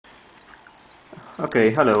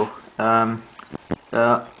Okay, hello.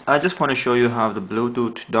 I just want to show you how the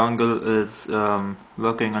Bluetooth dongle is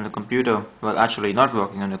working on the computer. Well, actually not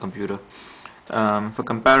working on the computer. For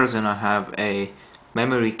comparison, I have a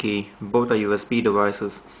memory key. Both are USB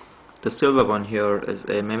devices. The silver one here is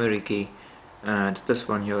a memory key, and this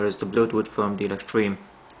one here is the Bluetooth from the Extreme.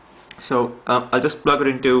 So I'll just plug it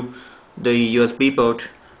into the USB port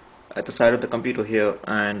at the side of the computer here,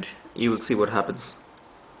 and you will see what happens.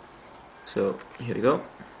 So here we go.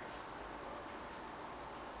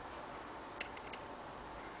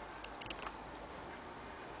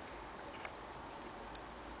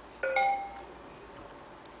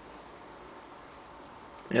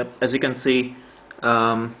 Yep, as you can see,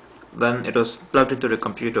 when it was plugged into the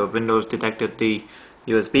computer, Windows detected the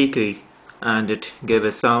USB key and it gave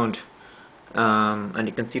a sound, and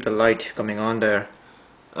you can see the light coming on there.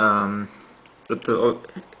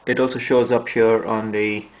 It also shows up here on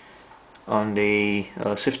the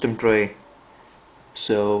system tray.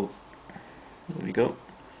 So there we go.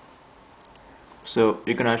 So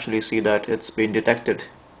you can actually see that it's been detected.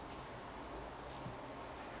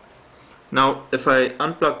 Now if I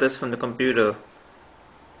unplug this from the computer,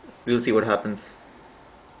 we'll see what happens.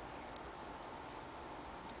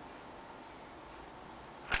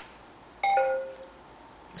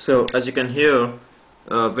 So as you can hear,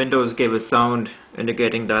 Windows gave a sound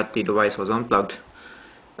indicating that the device was unplugged.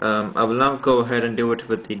 I will now go ahead and do it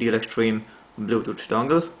with the Extreme Bluetooth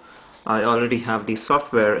dongle. I already have the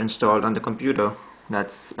software installed on the computer.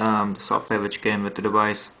 That's the software which came with the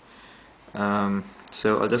device.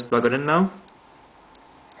 So I'll just plug it in now.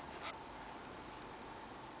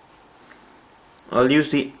 I'll use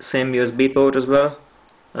the same USB port as well.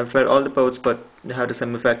 I've tried all the ports, but they have the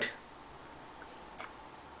same effect.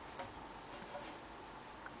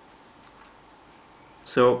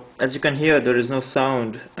 So as you can hear, there is no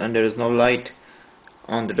sound and there is no light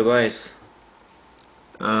on the device.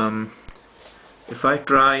 If I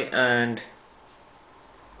try and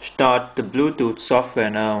start the Bluetooth software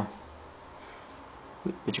now,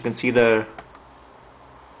 which you can see there,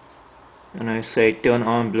 and I say turn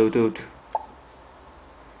on Bluetooth,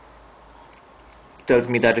 it tells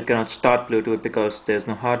me that it cannot start Bluetooth because there's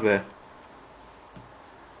no hardware.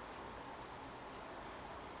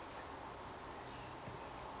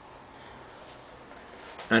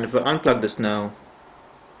 And if I unplug this now,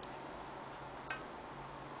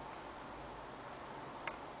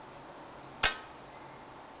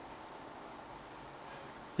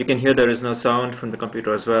 you can hear there is no sound from the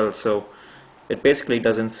computer as well, so it basically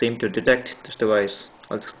doesn't seem to detect this device.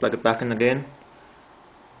 I'll just plug it back in again.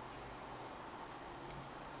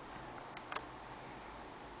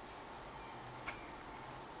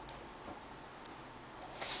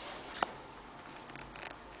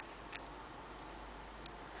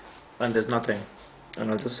 And there's nothing. And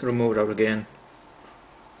I'll just remove it out again.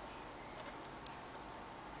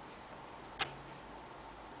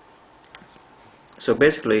 So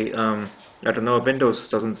basically, I don't know, Windows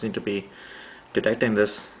doesn't seem to be detecting this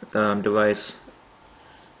device.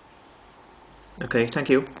 Okay, thank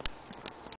you.